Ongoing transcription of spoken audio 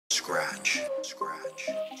scratch,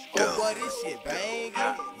 dough, What is shit, bang?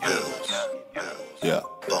 bills, Yeah,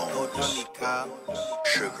 bones,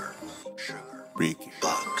 sugar, Rikki,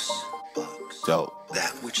 bucks, dope.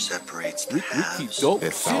 that which separates the Rikki haves. dope.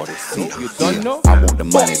 That's all they see. You done know? I want the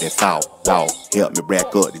money that's all law. Help me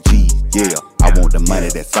rack up the G's. Yeah, I want the money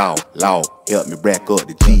that's all law. Help me rack up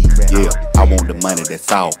the G's. Yeah, I want the money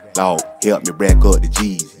that's all law. Help me rack up the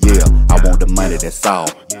G's. Yeah, I want the money that's all.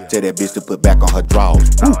 Tell that bitch to put back on her drawers.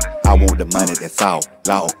 I want the money that's all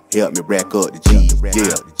law. Help me rack up the G's.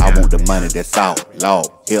 Yeah, I want the money that's all law.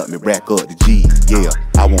 Help me rack up the G's. Yeah,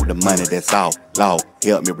 I want the money that's all law.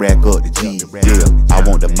 Help me rack up the G's. Yeah, I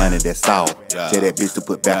want the money that's all. Tell that bitch to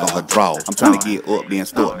put back on her drawers. I'm trying to get up there and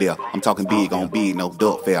stuck there. I'm talking big on big, no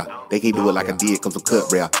duck fair. They can't do it like I did, cause I'm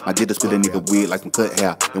cut rare. I did this with a nigga weird like some cut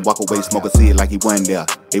hair. And walk away, smoke a cig like he wasn't there.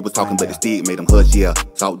 They was talking, but the stick made them hush, yeah.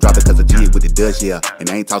 Salt drop it cause I jig with the dust, yeah. And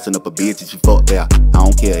I ain't tossing up a bitch if she fuck there. I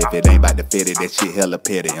don't care if it ain't about the fetty, that shit hella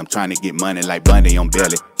petty. I'm trying to get money like Bundy on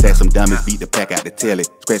belly. Sack some dummies, beat the pack out the telly.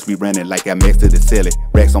 Scratch me running like I maxed to the celly.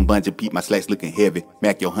 Racks on bungee, peep my slacks looking heavy.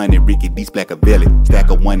 Mac your honey, Rikki, these black a belly. Stack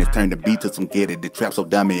of one is turn the beat to some get it. The trap so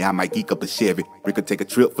dummy, I might geek up a Chevy. Rikki take a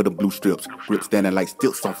trip for the blue strips. Grip standing like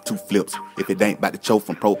stilts off 2 flips. If it ain't about to choke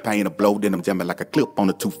from propane or blow, then I'm jamming like a clip on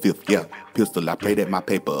the 2/5. Yeah, pistol, I pray that my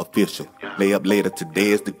paper official. Lay up later, today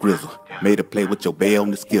is the grizzle. Made a play with your bail on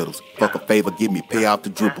the Skittles. Fuck a favor, give me pay off the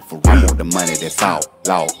dribble for real. I want the money that's all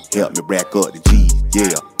law. Help me rack up the G's.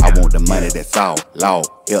 Yeah, I want the money that's all law.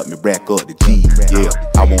 Help me rack up the G's. Yeah,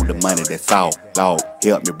 I want the money that's all law.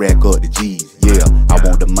 Help me rack up the G's. Yeah, I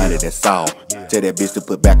want the money that's all. Tell that bitch to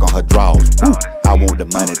put back on her drawers. I want the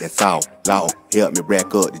money that's all law. Help me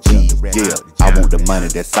rack up the G's. Yeah, I want the money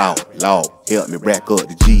that's all law. Help me rack up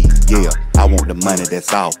the G's. Yeah, I want the money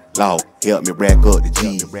that's all law. Help me rack up the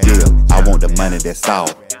G's. Yeah, I want the money that's all.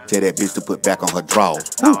 Tell that bitch to put back on her drawers.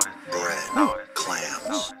 Bread,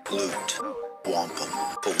 clams, loot, wampum.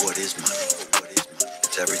 But what is money?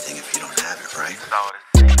 It's everything if you don't have it, right?